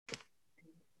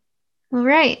All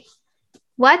right.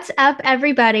 What's up,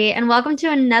 everybody, and welcome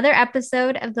to another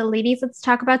episode of the Ladies Let's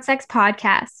Talk About Sex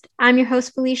podcast. I'm your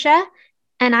host, Felicia,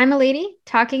 and I'm a lady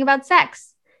talking about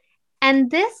sex.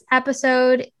 And this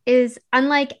episode is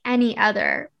unlike any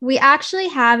other. We actually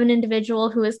have an individual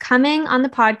who is coming on the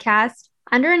podcast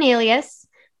under an alias.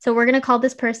 So we're going to call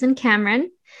this person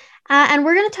Cameron. And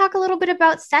we're going to talk a little bit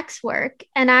about sex work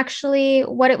and actually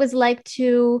what it was like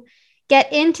to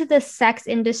get into the sex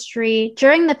industry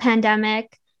during the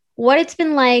pandemic, what it's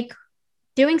been like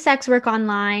doing sex work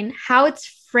online, how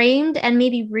it's framed and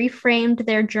maybe reframed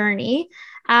their journey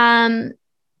in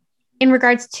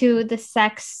regards to the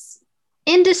sex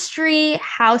industry,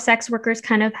 how sex workers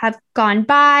kind of have gone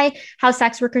by, how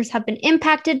sex workers have been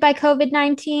impacted by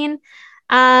COVID-19,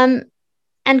 and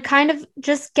kind of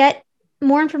just get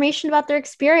more information about their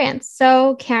experience.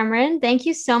 So, Cameron, thank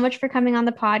you so much for coming on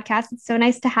the podcast. It's so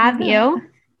nice to have you.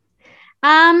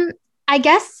 I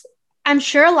guess I'm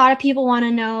sure a lot of people want to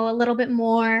know a little bit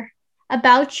more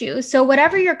about you. So,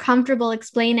 whatever you're comfortable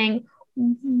explaining,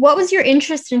 what was your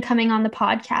interest in coming on the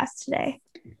podcast today?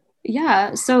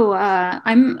 Yeah, so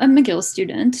I'm a McGill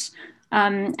student.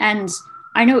 And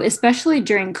I know, especially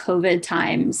during COVID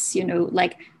times,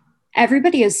 like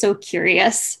everybody is so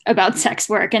curious about sex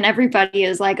work, and everybody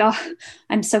is like, oh,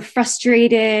 I'm so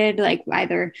frustrated. Like,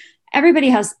 either everybody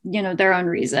has, their own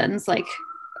reasons. Like,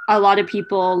 a lot of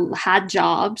people had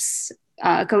jobs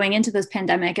going into this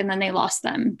pandemic, and then they lost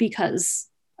them because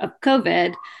of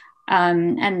COVID.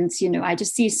 And, I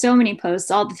just see so many posts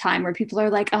all the time where people are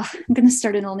like, oh, I'm going to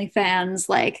start an OnlyFans.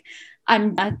 Like,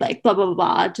 I'm like, blah, blah, blah,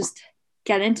 blah, just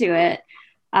get into it.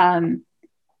 And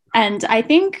I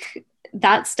think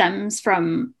that stems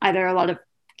from either a lot of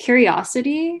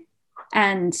curiosity,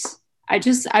 and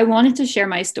I wanted to share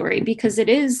my story because it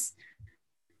is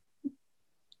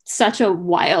such a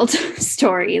wild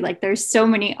story. Like, there's so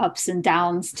many ups and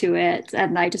downs to it.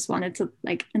 And I just wanted to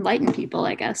like enlighten people,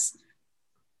 I guess.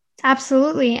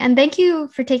 Absolutely. And thank you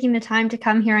for taking the time to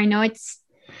come here. I know it's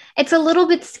a little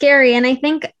bit scary. And I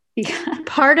think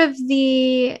part of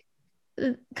the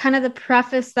kind of the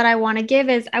preface that I want to give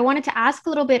is I wanted to ask a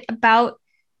little bit about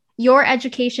your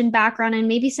education background and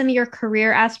maybe some of your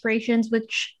career aspirations,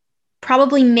 which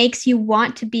probably makes you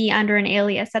want to be under an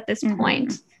alias at this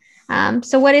point.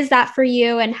 So what is that for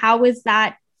you? And how was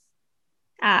that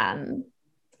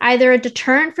either a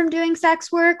deterrent from doing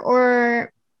sex work,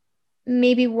 or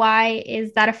maybe why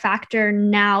is that a factor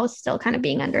now, still kind of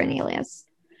being under an alias?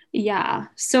 Yeah.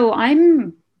 So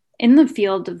I'm in the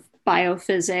field of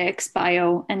biophysics,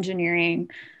 bioengineering.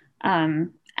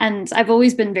 And I've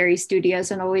always been very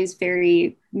studious and always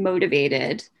very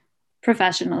motivated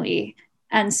professionally.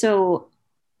 And so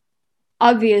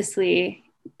obviously,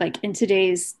 like in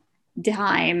today's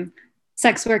time,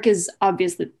 sex work is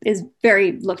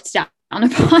very looked down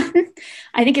upon.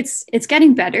 I think it's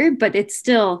getting better, but it's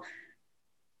still,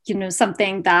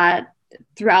 something that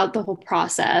throughout the whole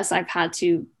process I've had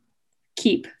to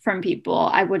keep from people.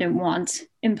 I wouldn't want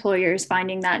employers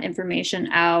finding that information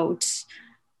out.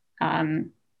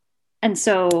 And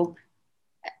so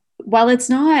while it's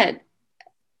not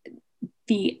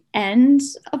the end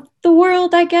of the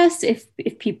world, I guess, if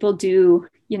people do,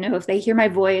 if they hear my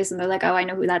voice and they're like, oh, I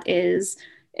know who that is,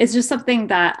 it's just something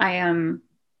that I am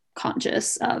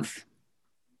conscious of.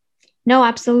 No,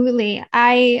 absolutely.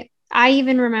 I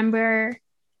even remember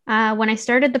when I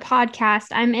started the podcast,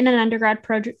 I'm in an undergrad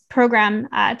program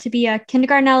to be a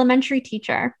kindergarten elementary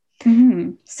teacher.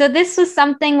 Mm-hmm. So this was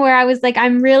something where I was like,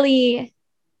 I'm really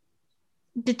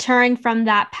deterring from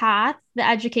that path, the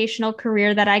educational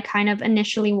career that I kind of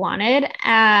initially wanted,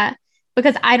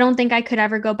 because I don't think I could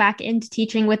ever go back into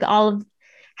teaching with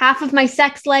half of my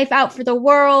sex life out for the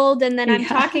world. And then I'm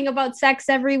talking about sex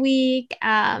every week.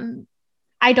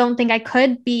 I don't think I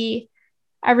could be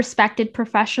a respected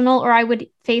professional, or I would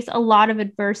face a lot of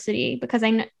adversity, because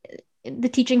I know the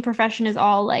teaching profession is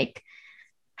all like,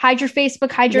 hide your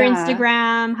Facebook, hide your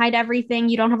Instagram, hide everything.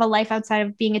 You don't have a life outside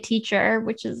of being a teacher,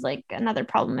 which is like another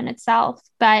problem in itself.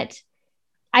 But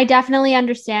I definitely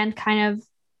understand kind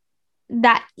of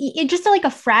that, it just like a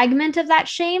fragment of that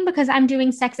shame, because I'm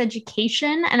doing sex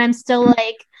education and I'm still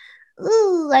like,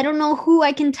 ooh, I don't know who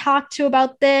I can talk to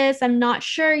about this. I'm not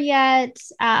sure yet.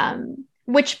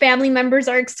 Which family members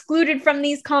are excluded from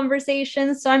these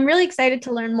conversations. So I'm really excited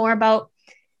to learn more about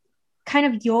kind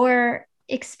of your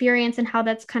experience and how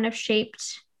that's kind of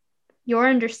shaped your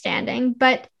understanding.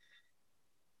 But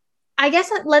I guess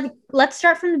let's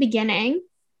start from the beginning.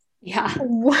 Yeah.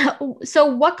 So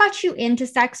what got you into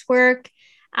sex work?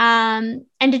 And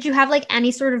did you have like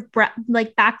any sort of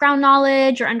like background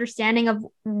knowledge or understanding of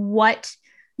what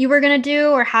you were going to do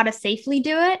or how to safely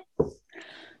do it?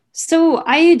 So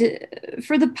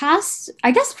for the past,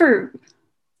 I guess for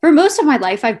most of my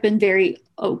life, I've been very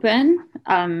open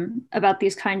about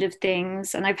these kind of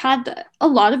things. And I've had a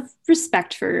lot of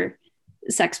respect for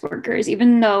sex workers,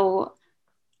 even though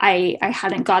I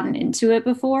hadn't gotten into it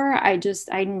before. I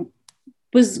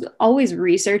was always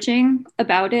researching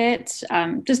about it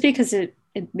just because it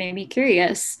made me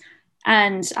curious.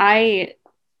 And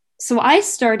so I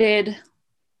started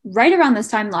right around this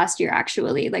time last year,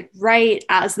 actually, like right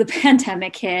as the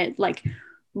pandemic hit, like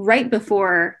right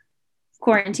before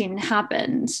quarantine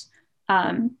happened.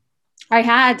 Um, I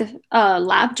had a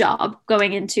lab job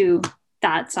going into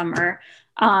that summer,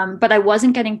 but I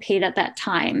wasn't getting paid at that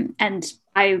time. And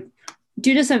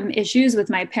due to some issues with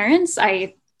my parents,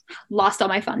 I lost all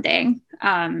my funding.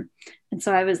 And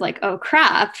so I was like, oh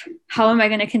crap, how am I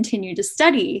going to continue to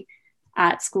study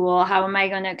at school? How am I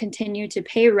going to continue to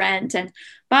pay rent and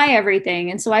buy everything?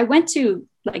 And so I went to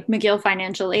like McGill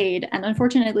Financial Aid. And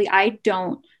unfortunately, I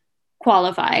don't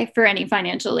qualify for any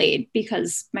financial aid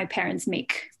because my parents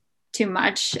make too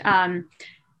much. And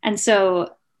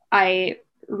so I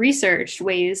researched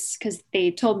ways because they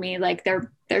told me like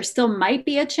there still might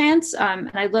be a chance.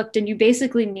 And I looked, and you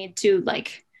basically need to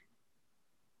like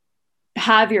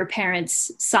have your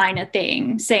parents sign a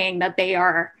thing saying that they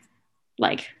are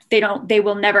like they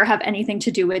will never have anything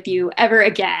to do with you ever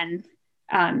again,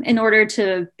 in order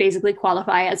to basically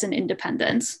qualify as an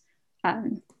independent.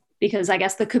 Because I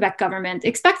guess the Quebec government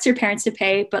expects your parents to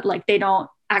pay, but like they don't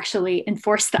actually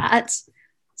enforce that.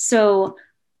 So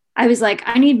I was like,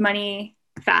 I need money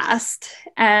fast.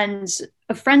 And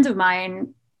a friend of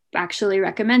mine actually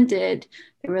recommended,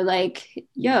 they were like,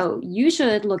 yo, you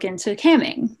should look into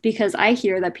camming because I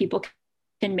hear that people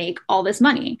can make all this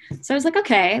money. So I was like,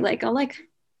 okay, like I'll like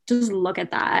just look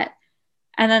at that.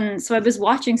 And then so I was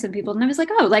watching some people and I was like,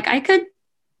 oh, like I could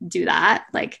do that.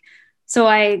 Like, so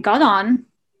I got on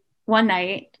one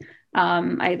night.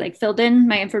 I like filled in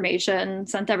my information,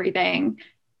 sent everything,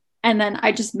 and then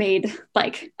I just made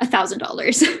like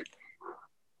 $1,000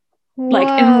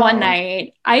 like in one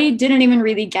night. I didn't even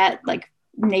really get like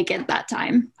naked that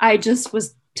time. I just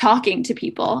was talking to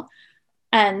people.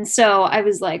 And so I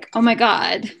was like, oh my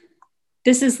God,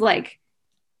 this is like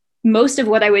most of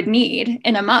what I would need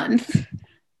in a month.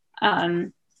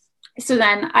 So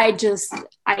then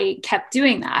I kept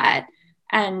doing that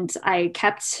and I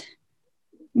kept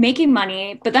making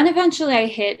money. But then eventually I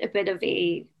hit a bit of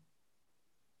a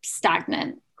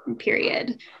stagnant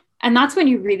period. And that's when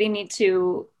you really need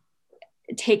to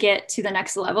take it to the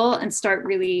next level and start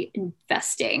really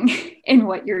investing in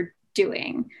what you're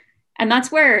doing. And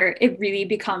that's where it really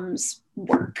becomes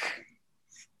work.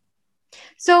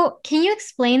 So, can you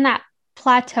explain that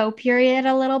plateau period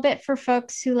a little bit for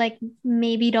folks who like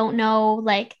maybe don't know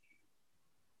like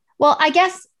well, I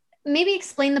guess maybe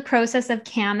explain the process of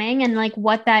camming and like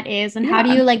what that is and how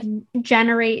do you like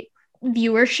generate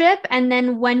viewership and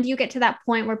then when do you get to that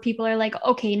point where people are like,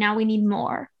 okay, now we need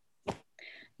more?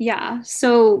 Yeah.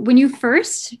 So when you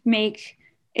first make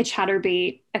a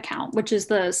Chaturbate account, which is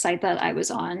the site that I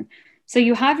was on, so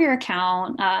you have your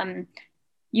account.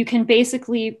 You can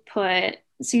basically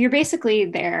so you're basically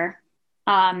there,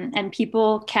 and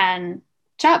people can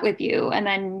chat with you. And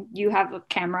then you have a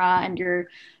camera and you're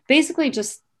basically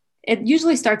it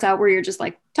usually starts out where you're just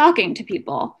like talking to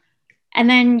people. And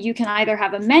then you can either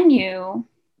have a menu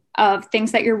of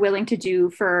things that you're willing to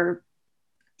do for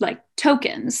like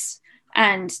tokens.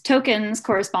 And tokens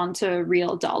correspond to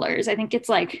real dollars. I think it's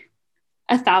like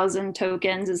 1,000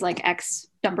 tokens is like X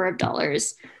number of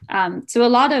dollars. So a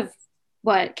lot of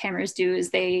what cameras do is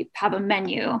they have a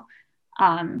menu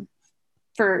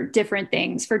for different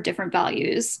things, for different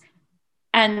values.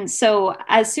 And so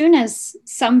as soon as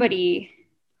somebody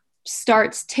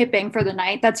starts tipping for the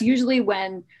night, that's usually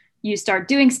when you start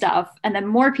doing stuff and then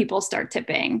more people start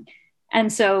tipping.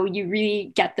 And so you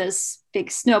really get this big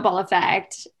snowball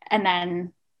effect. And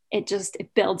then it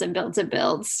builds and builds and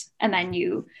builds. And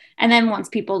then once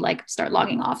people like start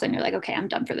logging off, then you're like, okay, I'm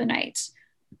done for the night.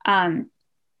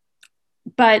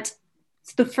 But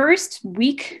the first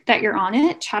week that you're on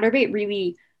it, Chaturbate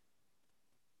really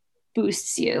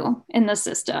boosts you in the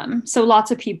system. So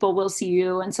lots of people will see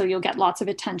you. And so you'll get lots of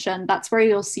attention. That's where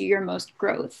you'll see your most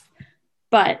growth.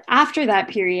 But after that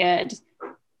period,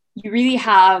 you really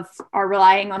are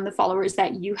relying on the followers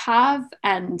that you have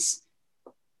and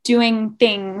doing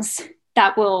things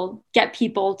that will get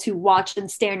people to watch and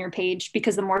stay on your page,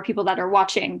 because the more people that are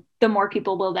watching, the more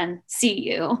people will then see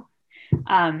you.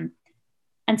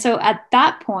 And so at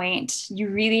that point, you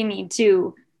really need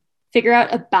to figure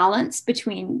out a balance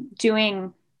between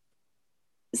doing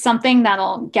something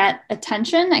that'll get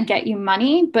attention and get you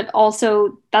money, but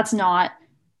also that's not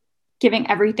giving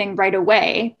everything right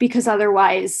away, because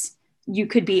otherwise you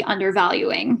could be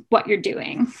undervaluing what you're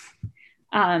doing.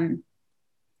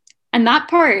 And that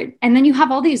part, and then you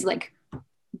have all these like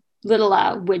little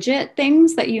widget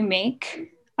things that you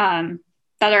make that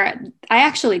are, I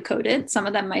actually coded some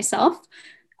of them myself.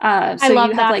 So I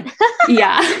love you have that. like,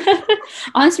 yeah,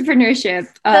 entrepreneurship.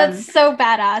 That's so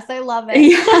badass. I love it.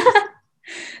 Yeah.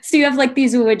 So you have like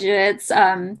these widgets.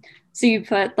 So you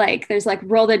put like, there's like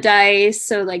roll the dice.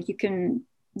 So like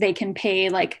they can pay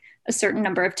like a certain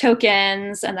number of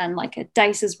tokens, and then like a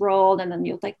dice is rolled, and then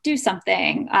you'll like do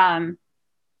something,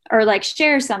 or like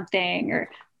share something,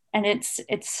 and it's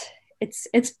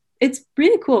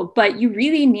really cool. But you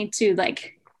really need to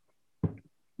like,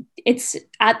 it's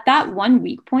at that 1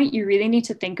 week point, you really need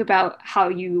to think about how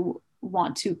you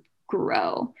want to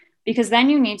grow, because then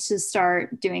you need to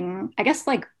start doing, I guess,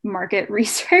 like market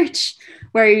research,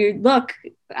 where you look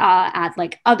at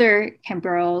like other camp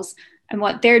girls and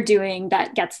what they're doing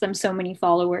that gets them so many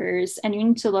followers. And you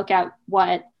need to look at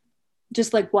what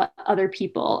other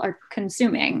people are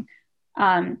consuming.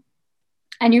 And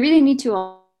you really need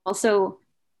to also,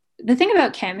 the thing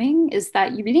about camming is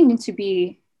that you really need to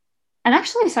be, and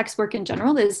actually sex work in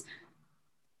general, is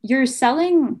you're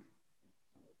selling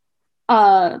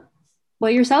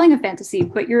you're selling a fantasy,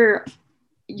 but you're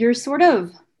sort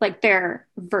of like their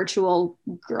virtual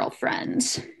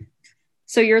girlfriend.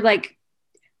 So you're like,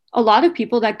 a lot of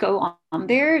people that go on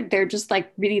there, they're just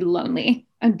like really lonely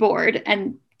and bored,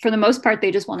 and for the most part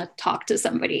they just want to talk to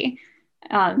somebody,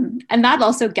 and that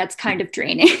also gets kind of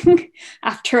draining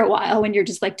after a while, when you're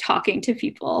just like talking to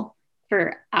people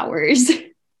for hours,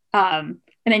 and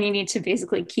then you need to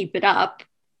basically keep it up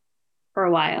for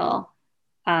a while.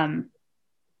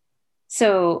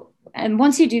 So, and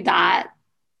once you do that,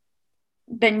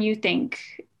 then you think,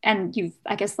 and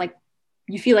I guess like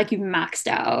you feel like you've maxed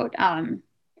out.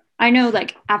 I know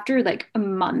like after like a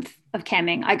month of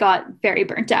camming, I got very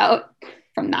burnt out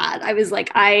from that. I was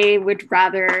like, I would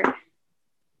rather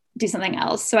do something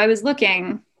else. So I was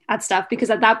looking at stuff, because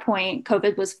at that point,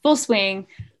 COVID was full swing,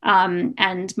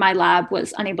 and my lab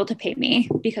was unable to pay me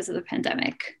because of the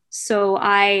pandemic. So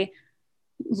I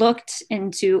looked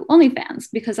into OnlyFans,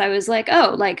 because I was like,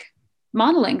 oh, like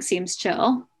modeling seems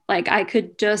chill. Like I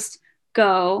could just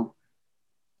go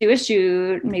do a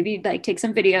shoot, maybe like take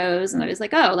some videos. And I was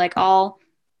like, oh, like I'll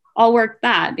work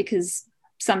that, because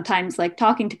sometimes like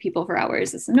talking to people for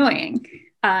hours is annoying.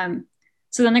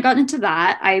 So then I got into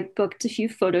that. I booked a few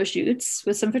photo shoots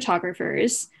with some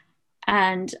photographers,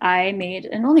 and I made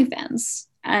an OnlyFans.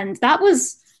 And that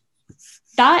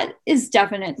is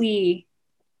definitely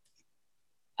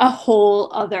a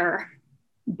whole other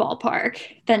ballpark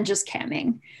than just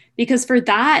camming, because for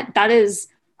that is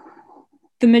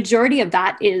the majority of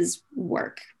that is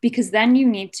work, because then you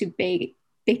need to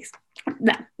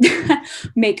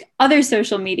make other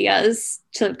social medias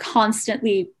to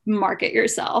constantly market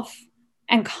yourself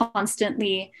and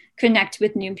constantly connect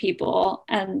with new people,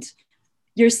 and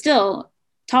you're still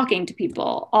talking to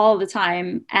people all the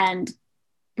time, and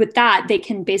with that they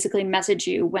can basically message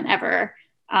you whenever,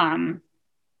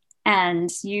 and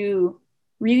you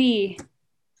really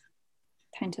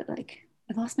kind of like,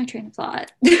 I lost my train of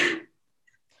thought.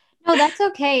 No, that's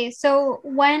okay. So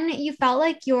when you felt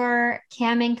like your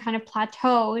camming kind of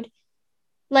plateaued,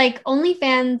 like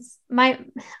OnlyFans, my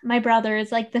brother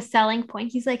is like the selling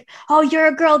point. He's like, "Oh, you're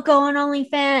a girl, go on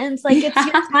OnlyFans. Like it's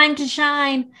your time to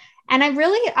shine." And I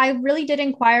really did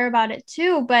inquire about it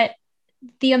too, but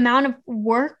the amount of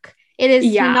work it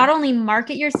is to not only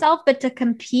market yourself, but to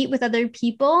compete with other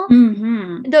people.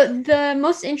 Mm-hmm. The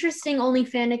most interesting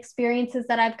OnlyFans experiences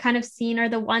that I've kind of seen are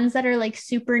the ones that are like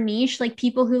super niche, like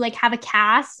people who like have a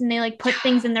cast and they like put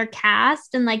things in their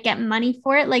cast and like get money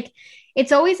for it. Like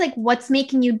it's always like, what's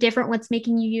making you different? What's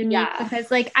making you unique? Yeah.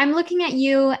 Because like I'm looking at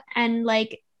you and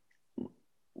like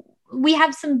we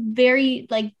have some very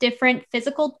like different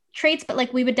physical traits, but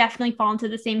like we would definitely fall into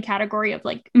the same category of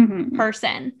like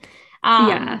person.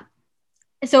 Yeah.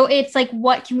 So it's like,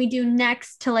 what can we do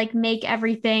next to like make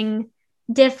everything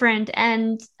different?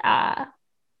 And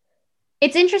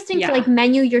it's interesting to like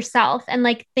menu yourself and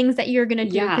like things that you're gonna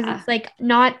do, because it's like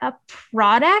not a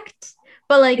product,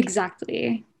 but like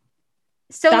exactly.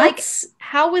 So like,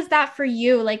 how was that for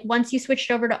you? Like once you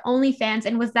switched over to OnlyFans,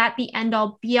 and was that the end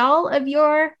all be all of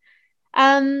your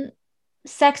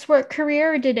sex work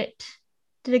career, or did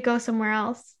it go somewhere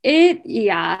else?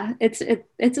 It's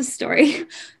a story.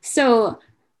 So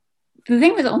the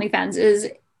thing with OnlyFans is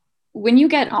when you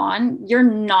get on, you're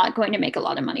not going to make a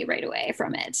lot of money right away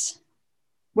from it.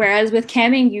 Whereas with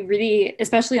camming, you really,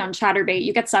 especially on Chatterbait,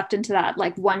 you get sucked into that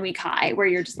like 1 week high where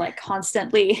you're just like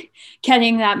constantly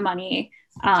getting that money.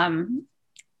 And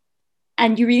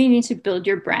you really need to build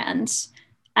your brand.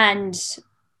 And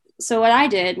so what I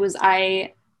did was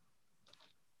I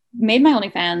made my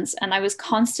OnlyFans, and I was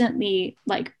constantly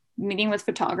like meeting with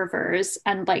photographers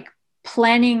and like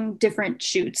planning different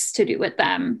shoots to do with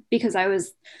them, because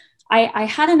I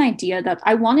had an idea that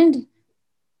I wanted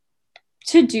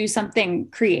to do something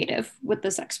creative with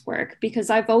the sex work, because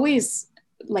I've always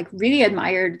like really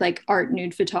admired like art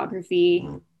nude photography.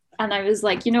 And I was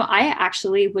like, I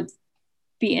actually would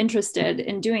be interested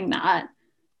in doing that.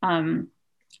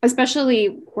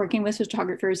 Especially working with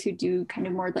photographers who do kind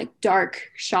of more like dark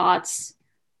shots.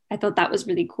 I thought that was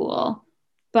really cool.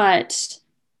 But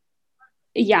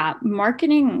yeah,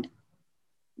 marketing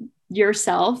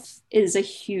yourself is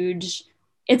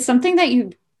it's something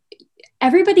that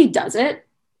everybody does it,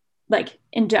 like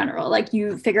in general. Like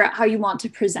you figure out how you want to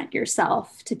present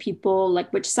yourself to people,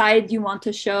 like which side you want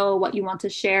to show, what you want to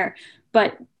share.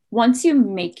 But once you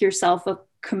make yourself a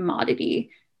commodity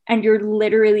and you're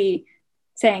literally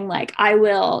saying like, I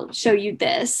will show you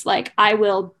this, like I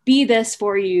will be this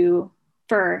for you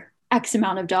for X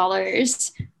amount of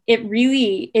dollars,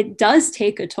 it does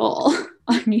take a toll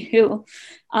on you.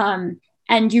 And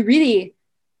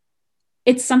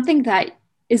it's something that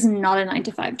is not a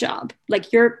 9-to-5 job.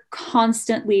 Like you're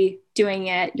constantly doing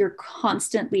it. You're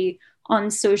constantly on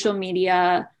social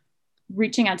media,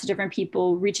 reaching out to different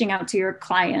people, reaching out to your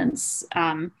clients,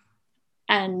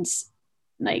 and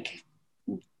like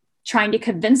trying to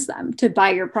convince them to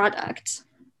buy your product.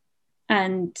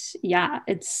 And yeah,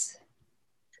 it's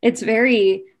a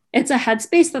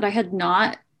headspace that I had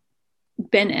not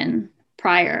been in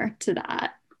prior to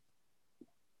that.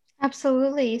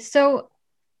 Absolutely. So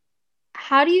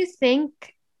how do you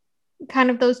think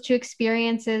kind of those two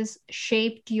experiences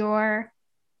shaped your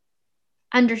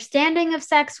understanding of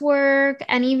sex work,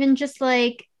 and even just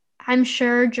like, I'm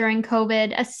sure during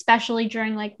COVID, especially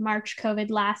during like March COVID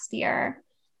last year,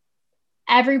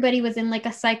 everybody was in like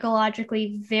a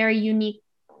psychologically very unique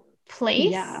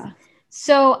place. Yeah.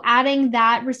 So adding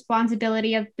that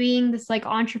responsibility of being this like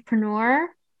entrepreneur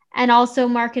and also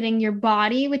marketing your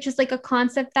body, which is like a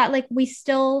concept that like we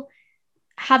still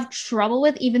have trouble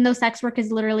with, even though sex work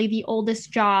is literally the oldest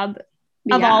job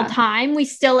of all time. We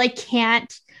still like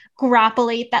can't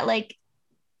grapplate that like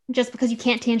just because you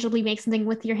can't tangibly make something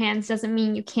with your hands doesn't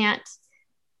mean you can't,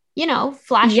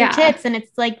 flash your tits, and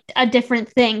it's like a different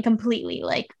thing completely.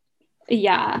 Like,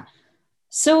 yeah.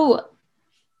 So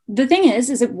the thing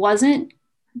is it wasn't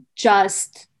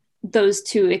just those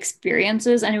two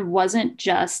experiences, and it wasn't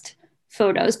just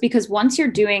photos, because once you're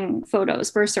doing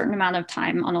photos for a certain amount of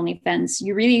time on OnlyFans,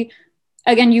 you really,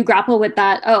 again, you grapple with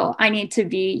that. Oh, I need to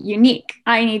be unique.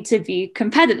 I need to be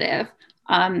competitive.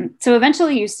 So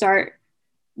eventually you start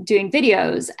doing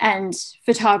videos, and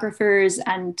photographers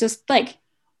and just like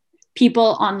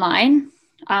people online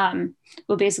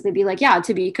will basically be like, yeah,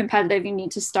 to be competitive, you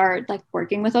need to start like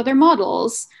working with other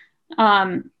models.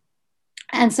 And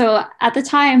so at the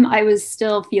time I was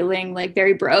still feeling like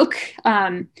very broke.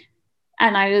 And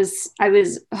I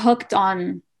was hooked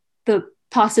on the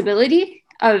possibility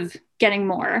of getting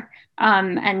more,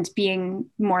 and being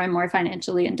more and more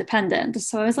financially independent.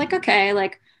 So I was like, okay,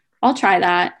 like I'll try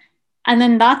that. And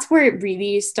then that's where it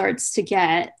really starts to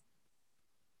get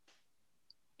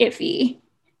iffy.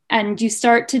 And you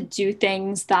start to do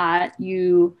things that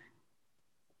you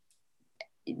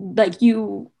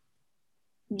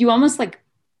almost like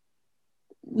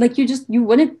you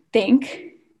wouldn't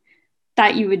think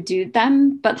that you would do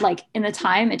them, but like in the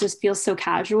time it just feels so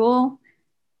casual.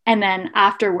 And then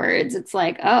afterwards it's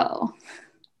like, oh,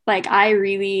 like I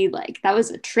really, like that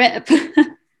was a trip.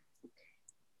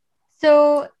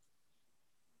 So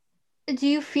do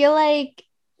you feel like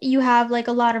you have like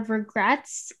a lot of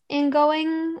regrets in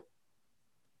going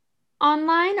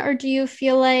online, or do you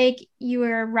feel like you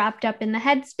were wrapped up in the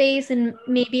headspace and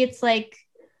maybe it's like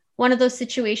one of those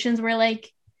situations where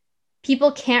like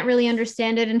people can't really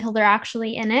understand it until they're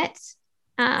actually in it?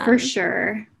 For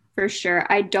sure.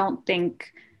 I don't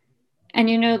think,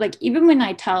 and like even when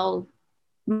I tell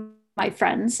my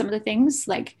friends some of the things,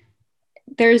 like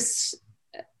there's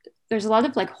a lot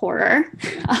of like horror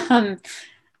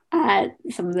at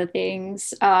some of the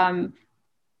things. I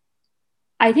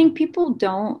think people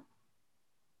don't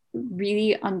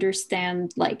really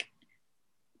understand, like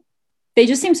they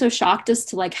just seem so shocked as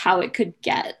to like how it could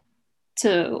get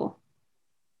to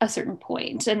a certain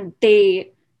point. And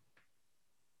the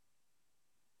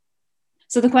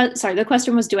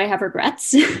question was, do I have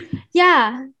regrets?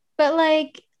 Yeah, but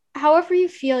like however you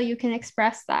feel, you can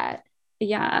express that.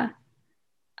 Yeah.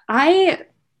 I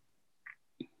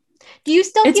Do you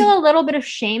still it's feel a little bit of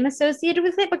shame associated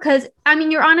with it? Because I mean,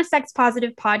 you're on a sex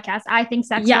positive podcast. I think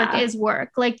sex work yeah. is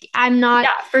work. Like, I'm not.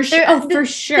 Yeah, for sure. Oh, for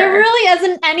sure. There really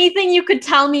isn't anything you could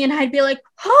tell me, and I'd be like,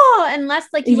 oh, unless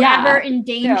like you were ever in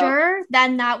danger,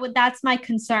 then that's my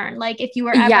concern. Like, if you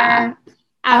were ever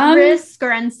at risk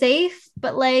or unsafe,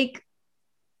 but like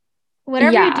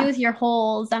whatever you do with your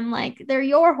holes, I'm like, they're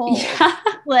your holes. Yeah.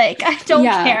 Like, I don't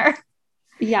care.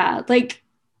 Yeah, like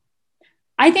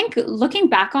I think looking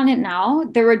back on it now,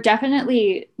 there were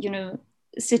definitely,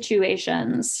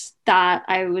 situations that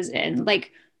I was in,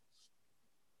 like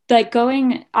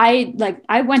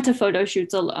I went to photo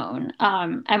shoots alone.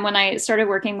 And when I started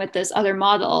working with this other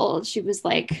model, she was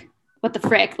like, what the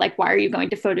frick? Like, why are you going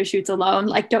to photo shoots alone?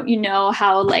 Like, don't you know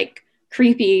how like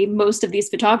creepy most of these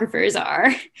photographers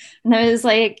are? And I was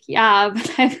like, yeah,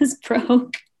 but I was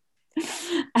broke.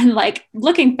 And like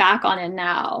looking back on it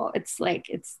now,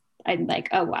 I'm like,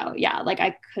 oh wow, yeah, like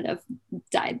I could have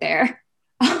died there.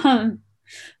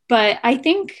 But I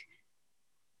think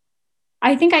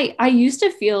I used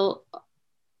to feel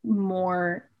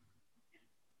more.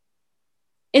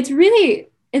 It's really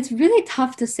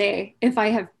tough to say if I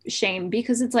have shame,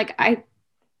 because it's like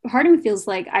part of me feels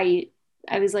like I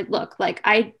was like, look, like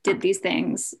I did these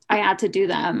things, I had to do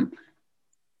them.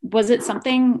 Was it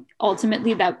something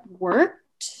ultimately that worked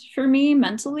for me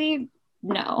mentally?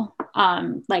 No.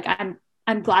 Like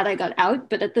I'm glad I got out,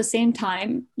 but at the same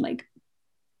time, like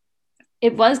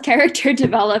it was character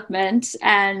development,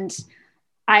 and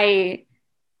I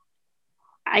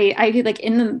like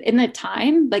in the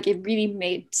time, like it really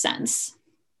made sense.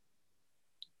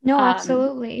 No,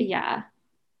 absolutely. Yeah.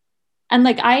 And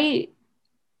like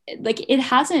it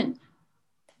hasn't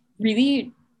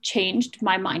really changed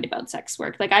my mind about sex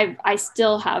work. Like I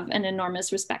still have an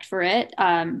enormous respect for it.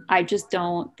 I just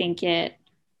don't think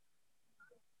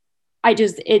I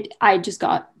just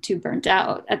got too burnt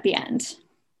out at the end.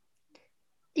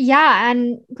 Yeah,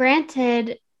 and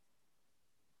granted,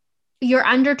 you're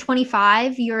under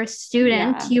 25, you're a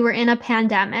student, you were in a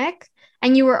pandemic,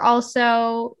 and you were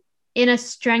also in a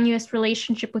strenuous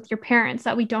relationship with your parents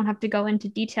that we don't have to go into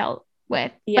detail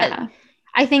with. Yeah. But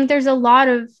I think there's a lot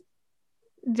of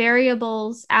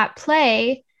variables at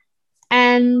play,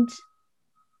 and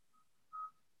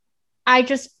I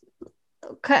just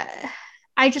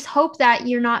hope that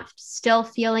you're not still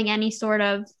feeling any sort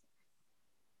of,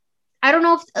 I don't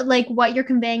know if like what you're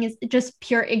conveying is just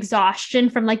pure exhaustion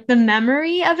from like the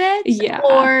memory of it. Yeah.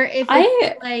 Or if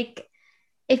it's like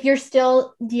if you're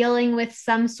still dealing with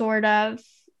some sort of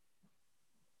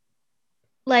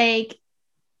like,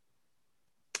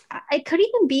 it could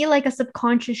even be like a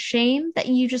subconscious shame that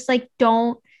you just like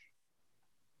don't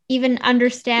even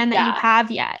understand that you have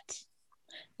yet.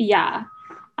 Yeah.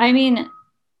 I mean,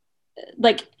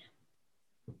 like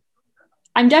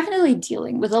I'm definitely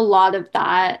dealing with a lot of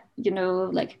that,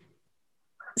 like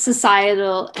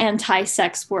societal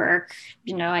anti-sex work,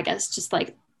 I guess just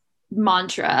like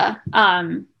mantra.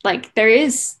 Like there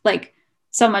is like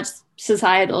so much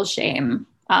societal shame.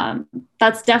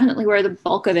 That's definitely where the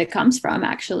bulk of it comes from,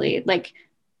 actually. Like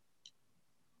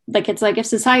it's like if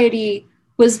society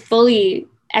was fully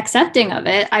accepting of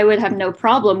it, I would have no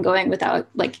problem going without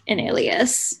like an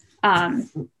alias.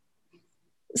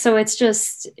 So it's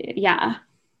just, yeah.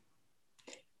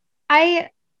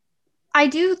 I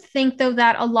do think though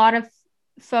that a lot of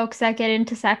folks that get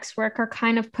into sex work are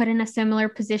kind of put in a similar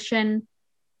position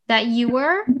that you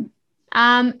were.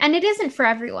 And it isn't for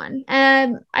everyone.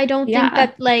 I don't think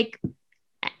that like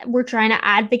we're trying to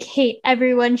advocate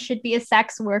everyone should be a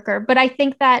sex worker, but I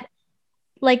think that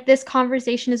like this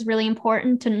conversation is really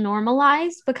important to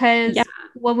normalize, because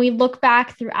when we look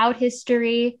back throughout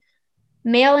history,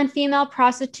 male and female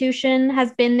prostitution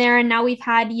has been there, and now we've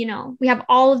had, we have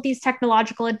all of these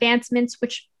technological advancements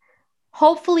which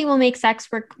hopefully will make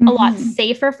sex work a lot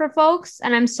safer for folks.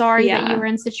 And I'm sorry that you were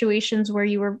in situations where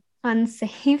you were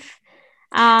unsafe.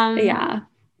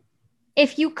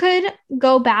 If you could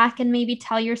go back and maybe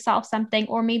tell yourself something,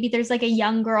 or maybe there's like a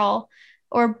young girl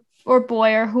or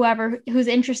boy or whoever who's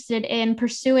interested in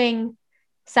pursuing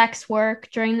sex work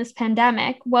during this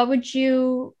pandemic, what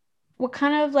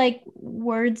kind of like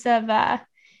words of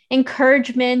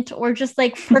encouragement or just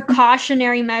like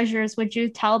precautionary measures would you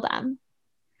tell them?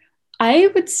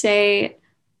 I would say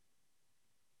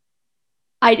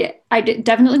I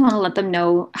definitely want to let them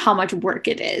know how much work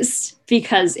it is,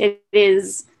 because it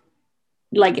is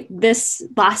like this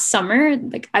last summer,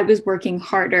 like I was working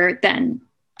harder than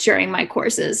during my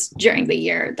courses during the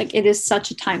year. Like it is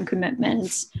such a time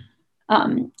commitment.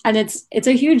 And it's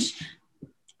a huge,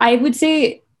 I would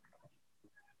say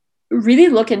really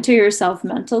look into yourself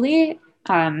mentally,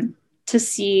 to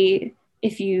see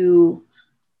if you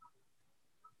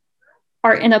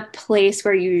are in a place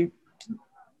where you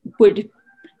would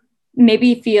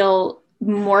maybe feel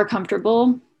more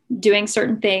comfortable doing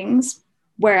certain things,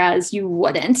 whereas you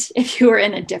wouldn't if you were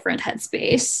in a different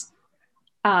headspace.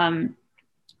 And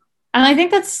I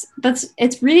think that's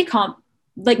it's really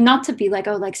like, not to be like,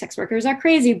 oh, like sex workers are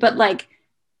crazy, but like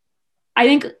I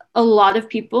think a lot of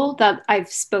people that I've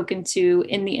spoken to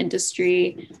in the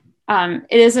industry, it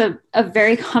is a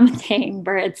very common thing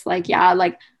where it's like, yeah,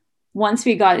 like once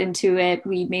we got into it,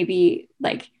 we maybe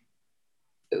like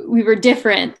we were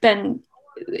different than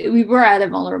we were at a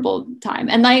vulnerable time.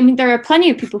 And I mean, there are plenty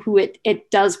of people who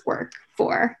it does work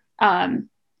for, and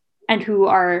who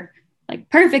are like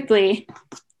perfectly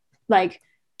like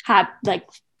have like,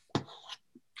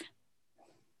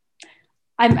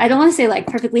 I don't want to say like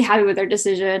perfectly happy with their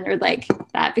decision or like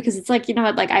that, because it's like, you know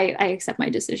what, like I accept my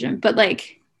decision, but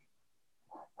like,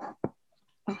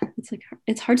 oh, it's like,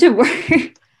 it's hard to work.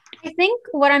 I think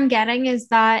what I'm getting is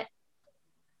that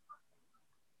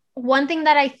one thing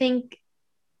that I think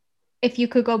if you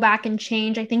could go back and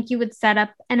change, I think you would set up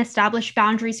and establish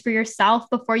boundaries for yourself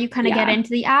before you kind of get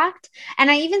into the act. And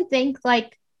I even think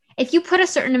like, if you put a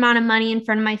certain amount of money in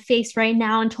front of my face right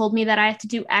now and told me that I have to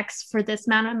do X for this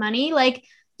amount of money, like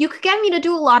you could get me to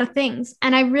do a lot of things.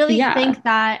 And I really think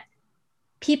that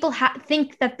people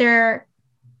think that they're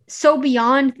so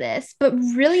beyond this, but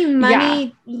really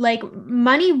money, like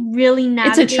money really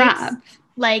navigates, it's a trap,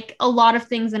 like a lot of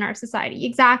things in our society.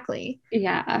 Exactly.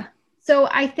 Yeah. So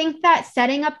I think that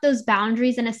setting up those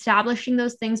boundaries and establishing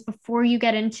those things before you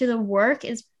get into the work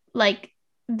is like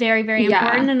very, very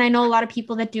important. And I know a lot of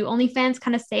people that do OnlyFans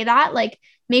kind of say that, like,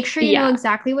 make sure you know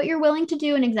exactly what you're willing to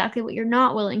do and exactly what you're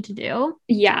not willing to do.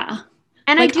 Yeah.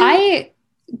 And like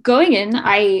going in,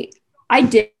 I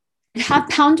did have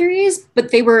boundaries,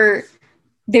 but they were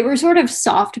sort of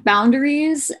soft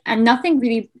boundaries and nothing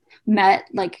really met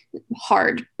like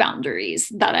hard boundaries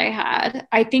that I had.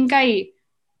 I think I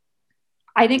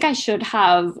should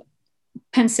have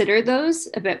considered those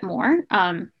a bit more.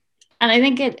 And I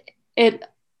think it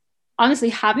honestly,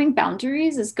 having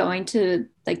boundaries is going to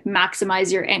like maximize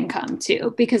your income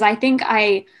too, because I think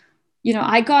I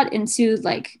got into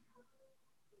like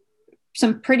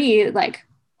some pretty like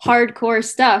hardcore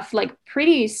stuff like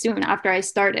pretty soon after I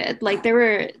started. Like there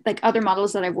were like other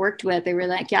models that I've worked with, they were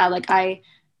like, yeah, like I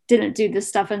didn't do this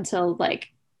stuff until like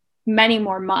many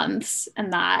more months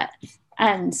and that.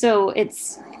 And so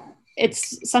it's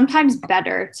sometimes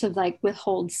better to like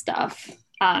withhold stuff.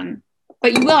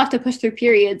 But you will have to push through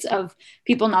periods of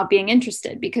people not being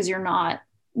interested because you're not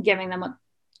giving them what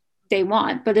they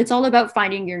want. But it's all about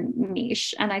finding your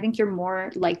niche. And I think you're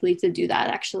more likely to do that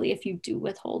actually if you do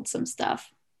withhold some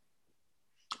stuff.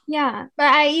 Yeah, but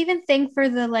I even think for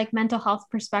the like mental health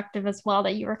perspective as well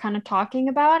that you were kind of talking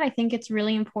about, I think it's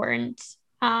really important.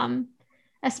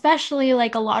 Especially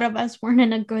like a lot of us weren't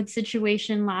in a good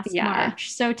situation last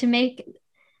March. So to make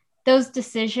those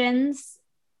decisions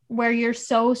where you're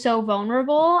so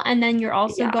vulnerable, and then you're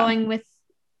also going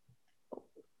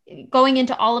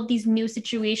into all of these new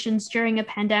situations during a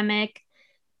pandemic,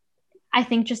 I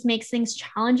think just makes things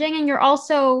challenging. And you're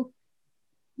also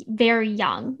very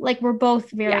young. Like we're both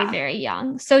very, very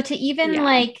young. So to even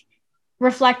like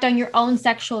reflect on your own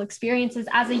sexual experiences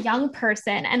as a young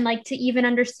person and like to even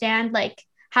understand like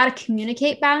how to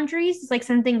communicate boundaries is like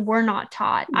something we're not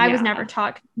taught. I was never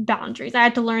taught boundaries. I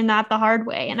had to learn that the hard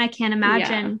way. And I can't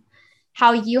imagine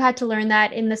how you had to learn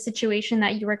that in the situation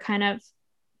that you were kind of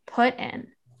put in.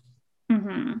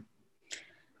 Mm-hmm.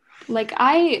 Like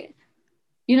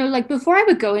like before I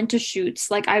would go into shoots,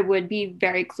 like I would be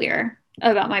very clear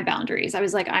about my boundaries. I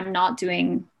was like, I'm not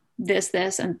doing this,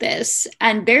 and this.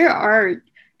 And there are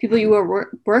people you will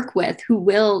work with who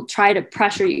will try to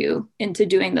pressure you into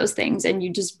doing those things. And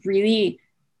you just really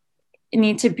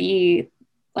need to be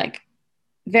like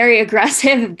very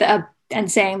aggressive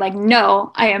and saying like,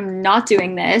 no, I am not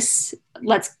doing this.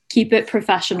 Let's keep it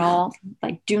professional.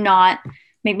 Like, do not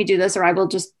make me do this or I will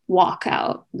just walk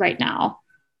out right now.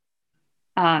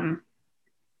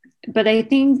 But I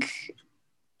think,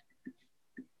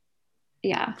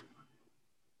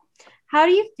 How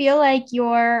do you feel like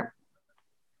your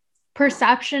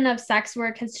perception of sex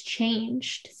work has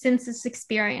changed since this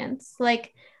experience?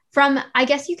 Like from, I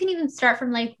guess you can even start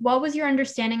from like, what was your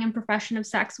understanding and profession of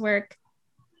sex work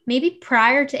maybe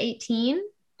prior to 18?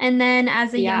 And then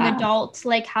as a young adult,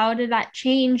 like how did that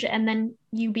change? And then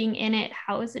you being in it,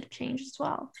 how has it changed as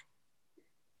well?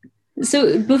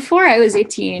 So before I was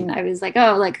 18, I was like,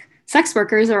 oh, like sex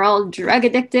workers are all drug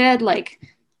addicted. Like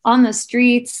on the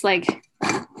streets, like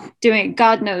doing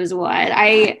God knows what.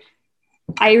 I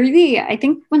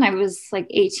think when I was like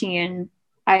 18,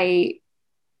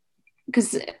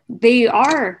 because they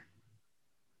are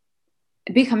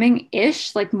becoming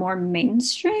ish like more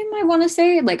mainstream, I want to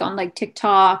say, like on like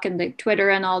TikTok and like Twitter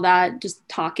and all that, just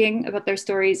talking about their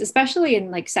stories, especially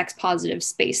in like sex positive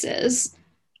spaces.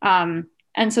 And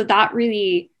so that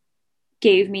really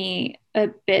gave me a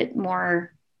bit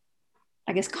more,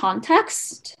 I guess,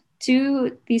 context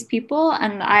to these people.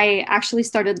 And I actually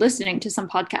started listening to some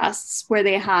podcasts where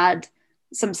they had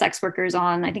some sex workers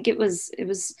on. I think it was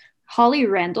Holly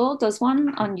Randall does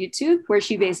one on YouTube where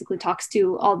she basically talks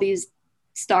to all these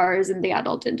stars in the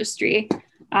adult industry.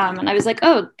 And I was like,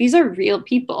 oh, these are real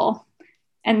people.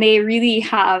 And they really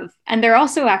have, and they're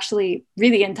also actually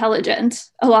really intelligent,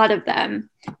 a lot of them.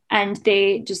 And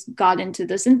they just got into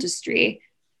this industry.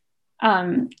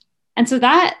 And so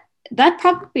that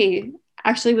probably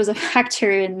actually was a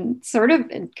factor in sort of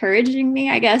encouraging me,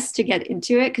 I guess, to get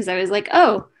into it. Cause I was like,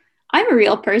 oh, I'm a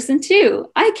real person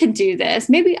too. I can do this.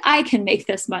 Maybe I can make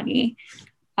this money.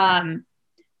 And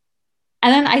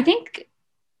then I think,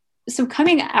 so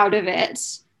coming out of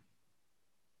it,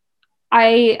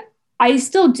 I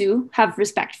still do have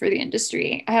respect for the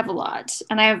industry. I have a lot,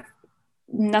 and I have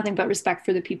nothing but respect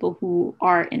for the people who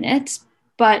are in it.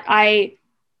 But I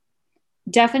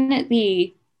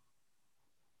definitely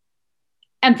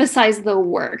emphasize the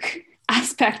work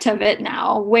aspect of it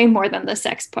now way more than the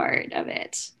sex part of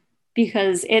it,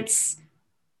 because it's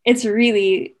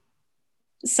really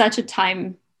such a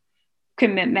time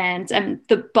commitment, and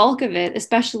the bulk of it,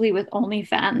 especially with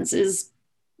OnlyFans, is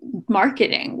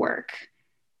marketing work.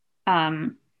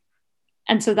 And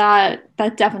so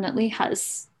that definitely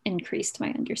has increased my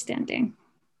understanding.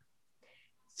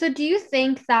 So do you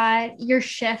think that your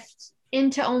shift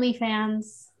into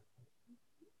OnlyFans,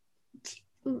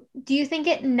 do you think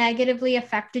it negatively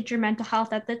affected your mental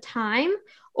health at the time?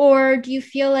 Or do you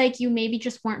feel like you maybe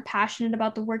just weren't passionate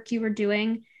about the work you were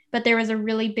doing, but there was a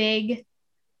really big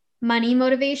money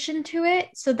motivation to it,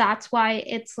 so that's why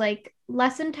it's like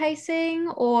less enticing?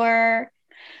 Or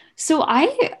so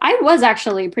I was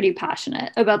actually pretty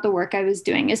passionate about the work I was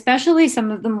doing, especially some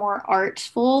of the more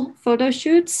artful photo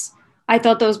shoots. I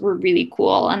thought those were really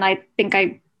cool, and I think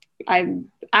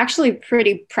I'm actually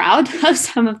pretty proud of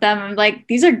some of them. I'm like,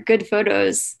 these are good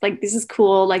photos, like this is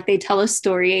cool, like they tell a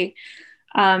story.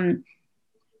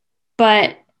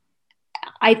 But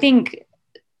I think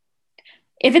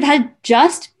if it had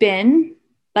just been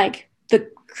like the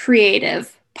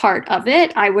creative part of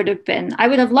it, I would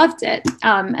have loved it.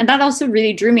 And that also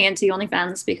really drew me into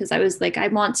OnlyFans, because I was like, I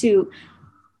want to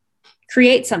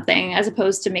create something as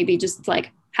opposed to maybe just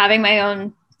like having my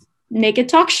own naked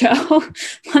talk show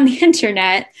on the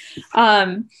internet.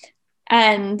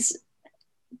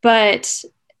 But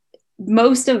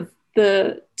most of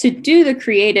to do the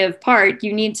creative part,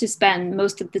 you need to spend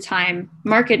most of the time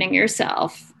marketing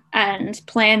yourself and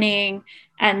planning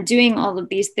and doing all of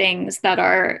these things that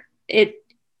are it.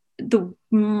 The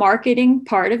marketing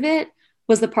part of it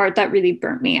was the part that really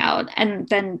burnt me out. And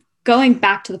then going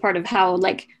back to the part of how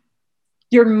like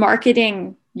you're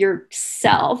marketing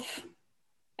yourself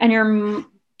and you're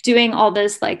doing all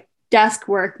this like desk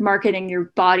work, marketing your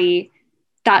body,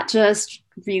 that just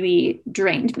really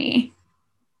drained me.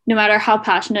 No matter how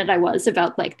passionate I was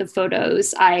about like the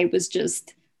photos,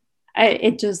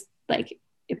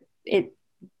 it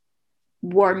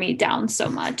wore me down so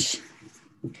much.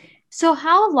 so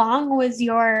how long was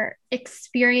your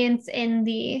experience in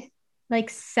the like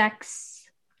sex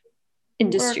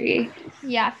industry?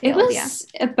 Yeah, field,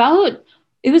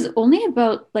 it was only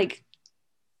about like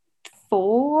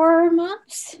 4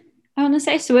 months, I want to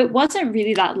say. So it wasn't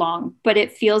really that long, but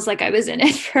it feels like I was in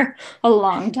it for a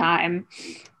long time.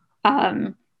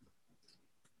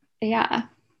 Yeah.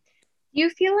 You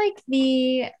feel like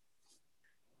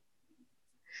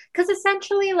because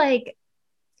essentially like,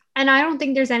 and I don't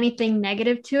think there's anything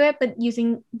negative to it, but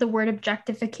using the word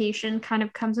objectification kind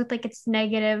of comes with like its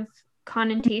negative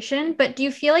connotation. But do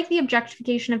you feel like the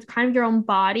objectification of kind of your own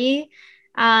body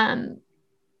had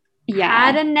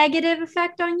a negative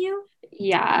effect on you?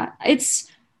 Yeah, it's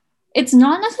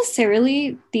not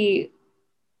necessarily the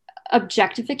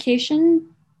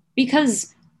objectification,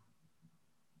 because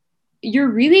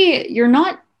you're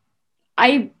not,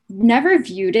 I never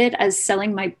viewed it as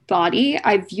selling my body.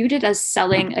 I viewed it as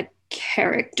selling a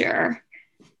character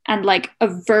and like a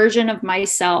version of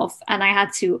myself. And I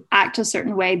had to act a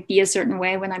certain way, be a certain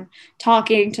way when I'm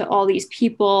talking to all these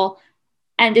people.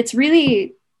 And it's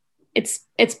really, it's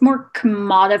more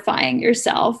commodifying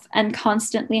yourself and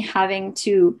constantly having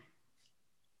to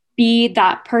be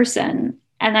that person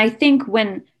And I think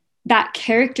when that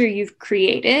character you've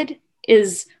created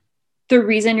is the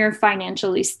reason you're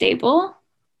financially stable,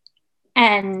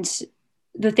 and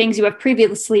the things you have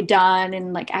previously done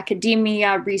in like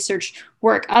academia, research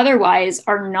work, otherwise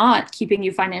are not keeping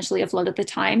you financially afloat at the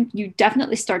time, you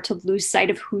definitely start to lose sight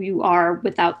of who you are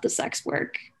without the sex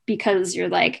work, because you're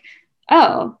like,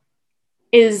 oh,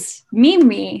 is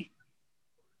me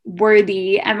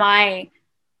worthy? Am I,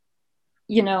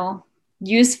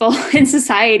 useful in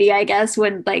society, I guess,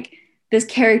 when like this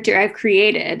character I've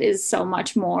created is so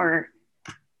much more,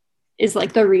 is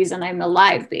like the reason I'm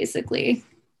alive, basically.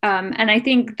 And I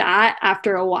think that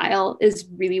after a while is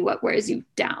really what wears you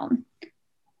down.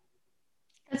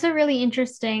 That's a really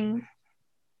interesting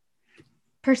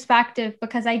perspective,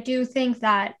 because I do think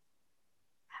that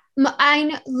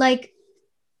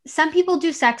some people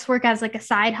do sex work as like a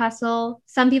side hustle.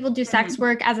 Some people do sex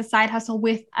work as a side hustle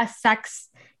with a sex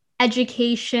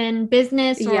education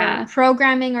business or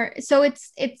programming, or so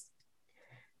it's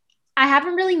I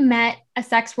haven't really met a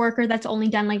sex worker that's only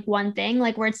done like one thing,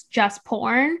 like where it's just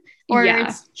porn or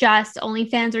it's just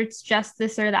OnlyFans or it's just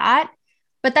this or that.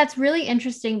 But that's really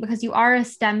interesting because you are a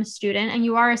STEM student and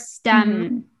you are a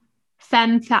STEM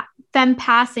femme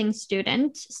passing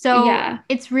student. So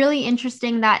it's really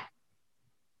interesting that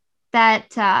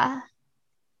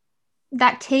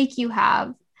take you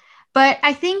have. But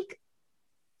I think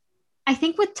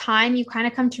with time you kind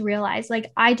of come to realize,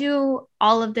 like, I do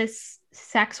all of this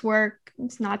sex work,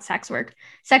 it's not sex work,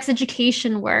 sex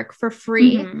education work for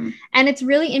free. And it's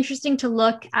really interesting to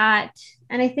look at,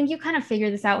 and I think you kind of figure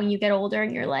this out when you get older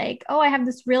and you're like, oh, I have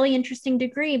this really interesting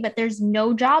degree, but there's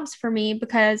no jobs for me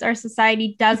because our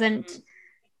society doesn't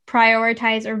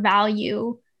prioritize or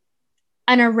value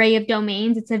an array of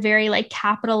domains. It's a very like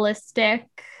capitalistic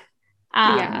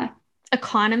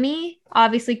economy,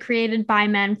 obviously created by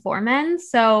men for men.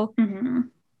 So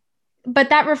but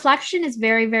that reflection is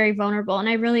very, very vulnerable. And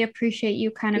I really appreciate you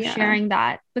kind of sharing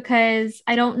that, because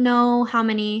I don't know how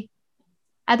many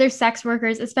other sex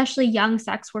workers, especially young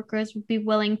sex workers, would be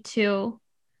willing to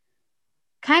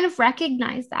kind of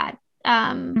recognize that.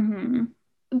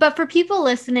 But for people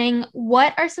listening,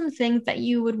 what are some things that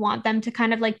you would want them to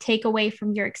kind of like take away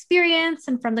from your experience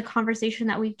and from the conversation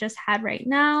that we've just had right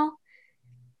now?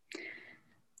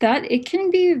 That it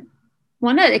can be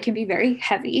it can be very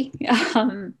heavy.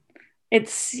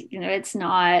 It's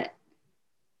not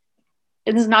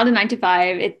a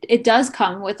 9-to-5. It does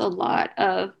come with a lot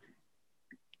of,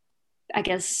 I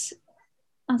guess,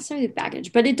 not necessarily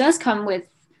baggage, but it doesn't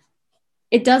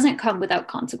come without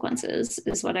consequences,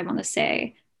 is what I want to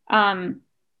say.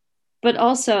 But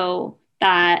also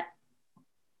that,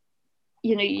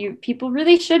 people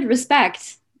really should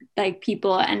respect like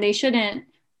people, and they shouldn't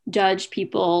judge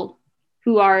people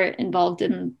who are involved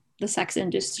in the sex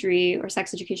industry or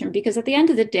sex education, because at the end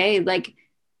of the day, like,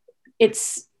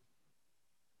 it's,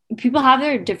 people have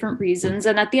their different reasons,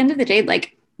 and at the end of the day,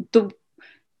 like,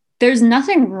 there's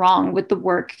nothing wrong with the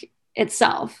work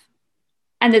itself.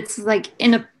 And it's like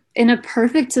in a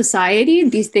perfect society,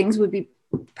 these things would be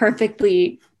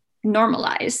perfectly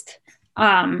normalized.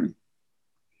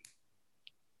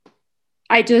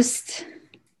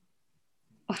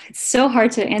 It's so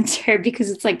hard to answer,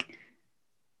 because it's like,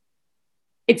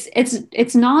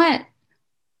 it's not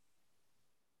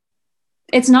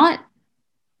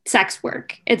sex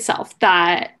work itself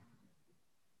that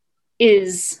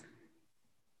is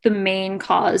the main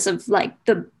cause of like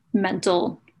the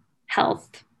mental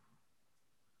health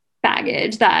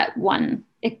baggage that one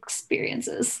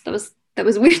experiences. That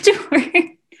was weird to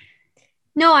word.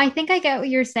 No, I think I get what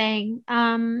you're saying.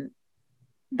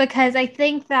 Because I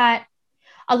think that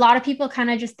a lot of people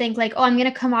kind of just think like, oh, I'm going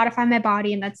to commodify my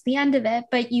body and that's the end of it.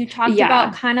 But you talked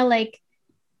about kind of like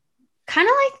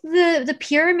the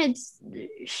pyramid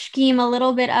scheme a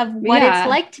little bit of what it's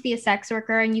like to be a sex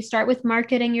worker. And you start with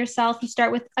marketing yourself. You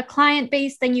start with a client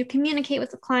base, then you communicate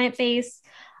with the client base.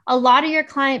 A lot of your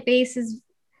client base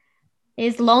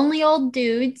is lonely old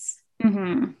dudes.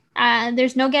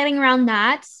 There's no getting around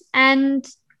that. And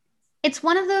it's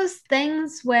one of those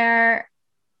things where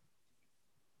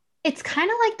it's kind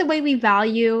of like the way we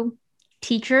value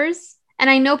teachers.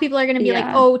 And I know people are going to be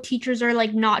like, oh, teachers are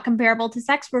like not comparable to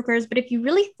sex workers. But if you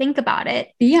really think about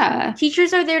it,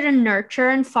 teachers are there to nurture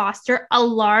and foster a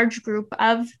large group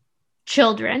of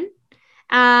children.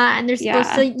 And they're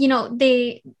supposed to,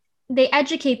 they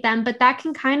educate them, but that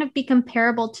can kind of be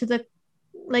comparable to the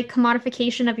like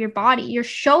commodification of your body. You're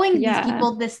showing these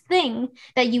people this thing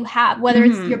that you have, whether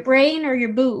it's your brain or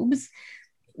your boobs.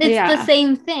 It's the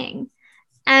same thing.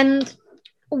 And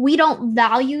we don't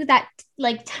value that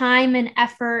like time and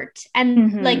effort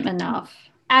and like enough.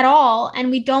 at all,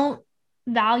 and we don't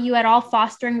value at all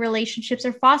fostering relationships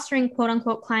or fostering quote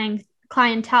unquote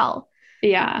clientele.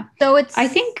 Yeah. So it's, I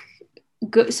think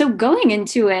so going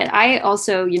into it, I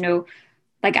also, you know,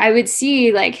 like I would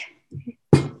see like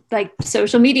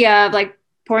social media of like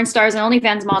porn stars and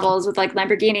OnlyFans models with like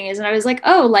Lamborghinis. And I was like,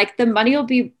 oh, like the money will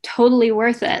be totally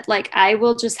worth it. Like I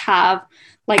will just have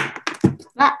like,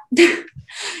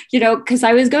 you know, because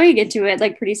I was going into it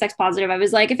like pretty sex positive. I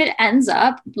was like, if it ends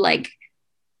up like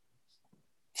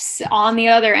on the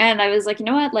other end, I was like, you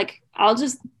know what, like I'll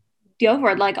just go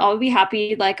for it. Like I'll be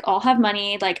happy. Like I'll have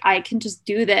money. Like I can just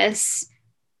do this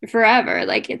forever.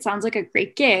 Like it sounds like a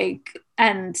great gig.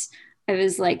 And I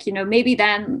was like, you know, maybe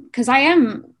then, because I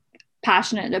am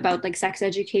passionate about like sex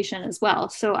education as well.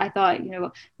 So I thought, you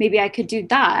know, maybe I could do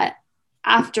that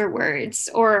afterwards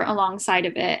or alongside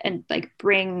of it and like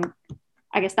bring,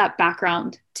 I guess, that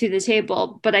background to the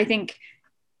table. But I think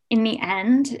in the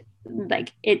end,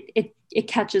 like it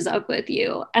catches up with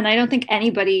you. And I don't think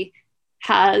anybody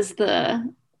has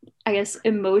the, I guess,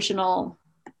 emotional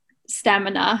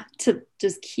stamina to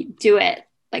just do it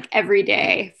like every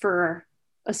day for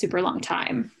a super long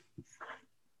time.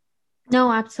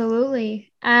 no,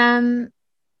 absolutely.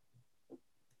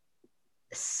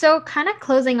 So kind of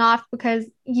closing off, because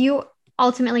you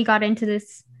ultimately got into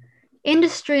this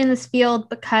industry in this field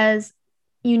because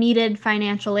you needed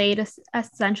financial aid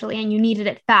essentially, and you needed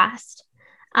it fast.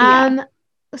 Yeah.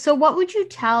 So what would you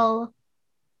tell,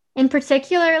 in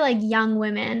particular, like young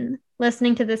women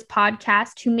listening to this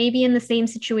podcast who may be in the same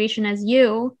situation as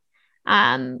you?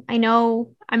 I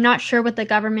know, I'm not sure what the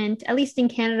government, at least in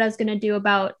Canada, is going to do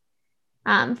about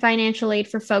financial aid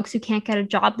for folks who can't get a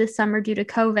job this summer due to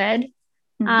COVID.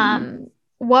 Mm-hmm.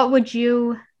 What would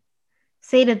you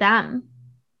say to them?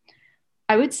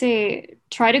 I would say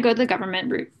try to go the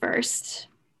government route first.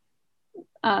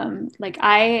 Like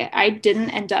I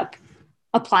didn't end up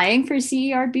applying for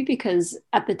CERB because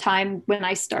at the time when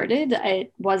I started,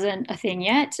 it wasn't a thing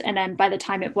yet. And then by the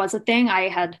time it was a thing, I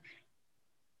had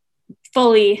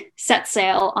fully set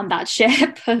sail on that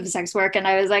ship of sex work. And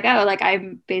I was like, oh, like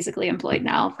I'm basically employed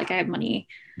now. Like I have money.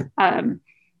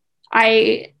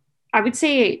 I would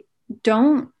say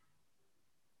don't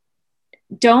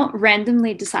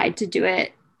randomly decide to do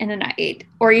it in a night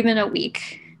or even a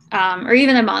week or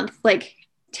even a month. Like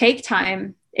take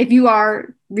time. If you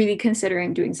are really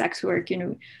considering doing sex work, you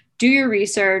know, do your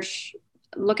research,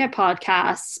 look at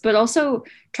podcasts, but also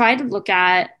try to look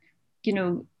at, you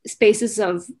know, spaces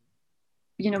of,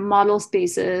 you know, model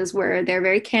spaces where they're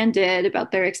very candid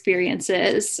about their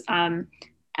experiences and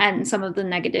some of the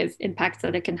negative impacts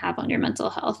that it can have on your mental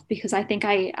health, because I think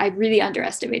I really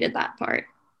underestimated that part.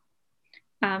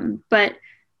 But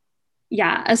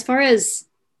yeah, as far as,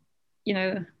 you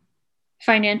know,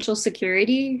 financial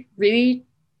security, really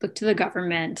look to the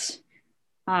government.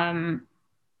 Also,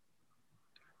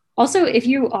 if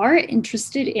you are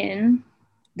interested in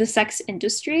the sex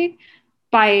industry,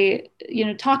 by, you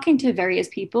know, talking to various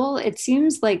people, it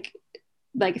seems like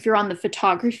if you're on the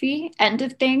photography end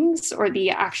of things or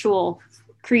the actual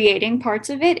creating parts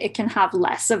of it, it can have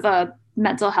less of a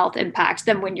mental health impact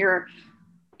than when you're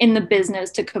in the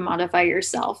business to commodify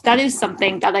yourself. That is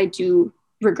something that I do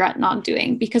regret not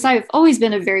doing, because I've always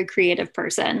been a very creative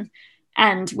person.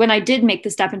 And when I did make the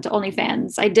step into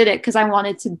OnlyFans, I did it because I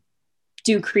wanted to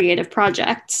do creative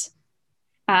projects.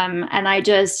 And I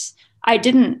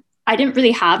didn't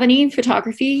really have any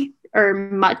photography or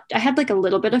much. I had like a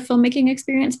little bit of filmmaking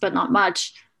experience, but not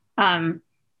much. But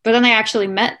then I actually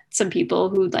met some people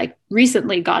who like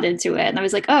recently got into it. And I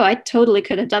was like, oh, I totally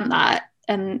could have done that.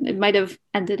 And it might have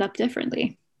ended up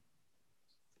differently.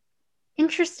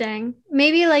 Interesting.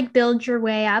 Maybe like build your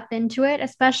way up into it,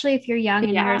 especially if you're young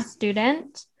and you're a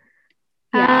student.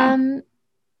 Yeah.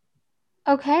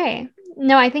 Okay.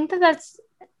 No, I think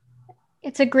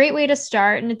it's a great way to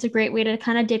start, and it's a great way to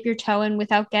kind of dip your toe in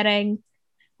without diving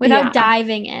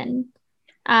in.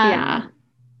 Yeah.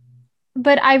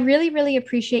 But I really, really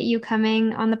appreciate you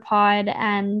coming on the pod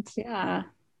and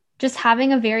just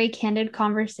having a very candid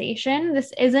conversation.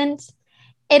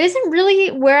 It isn't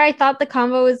really where I thought the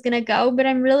convo was going to go, but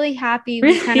I'm really happy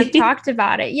we kind of talked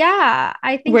about it. Yeah,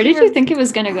 I think. Where did you think it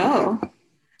was going to go?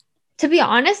 To be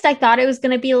honest, I thought it was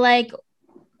going to be like,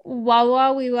 wah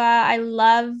wah wee wah, I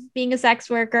love being a sex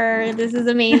worker. This is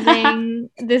amazing.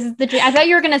 This is the dream. I thought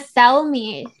you were going to sell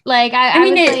me. Like, I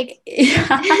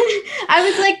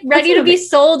was like ready to be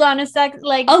sold on a sex.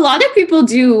 Like, a lot of people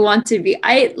do want to be.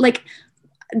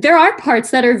 there are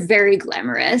parts that are very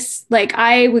glamorous. Like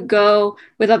I would go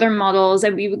with other models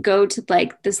and we would go to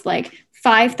like this like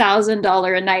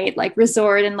 $5,000 a night like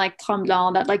resort in like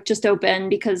Tremblant that like just opened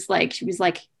because like she was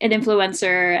like an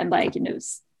influencer and like, you know,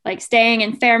 like staying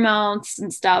in Fairmounts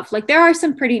and stuff. Like there are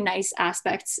some pretty nice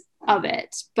aspects of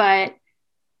it, but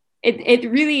it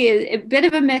really is a bit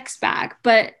of a mixed bag.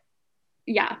 But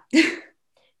yeah.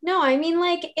 No, I mean,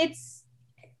 like,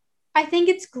 I think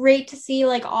it's great to see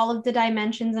like all of the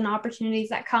dimensions and opportunities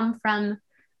that come from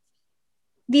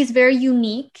these very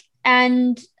unique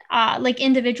and like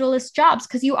individualist jobs,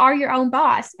 because you are your own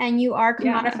boss and you are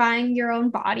commodifying your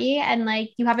own body and like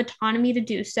you have autonomy to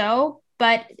do so.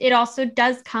 But it also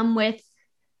does come with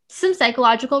some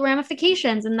psychological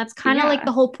ramifications. And that's kind of like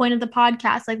the whole point of the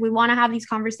podcast. Like we want to have these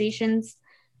conversations,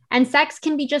 and sex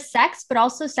can be just sex, but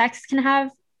also sex can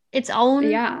have its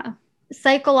own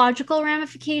psychological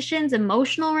ramifications,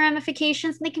 emotional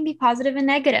ramifications, and they can be positive and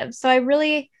negative. So I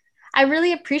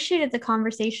really appreciated the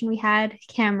conversation we had,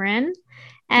 Cameron.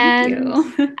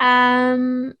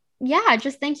 And yeah,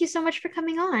 just thank you so much for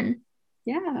coming on.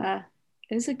 Yeah,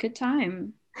 it was a good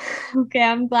time. Okay,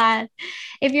 I'm glad.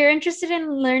 If you're interested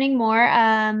in learning more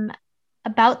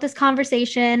about this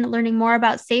conversation, learning more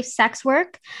about safe sex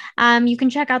work, you can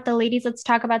check out the Ladies Let's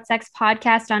Talk About Sex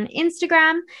podcast on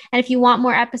Instagram. And if you want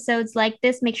more episodes like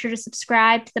this, make sure to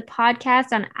subscribe to the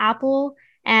podcast on Apple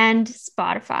and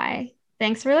Spotify.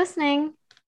 Thanks for listening.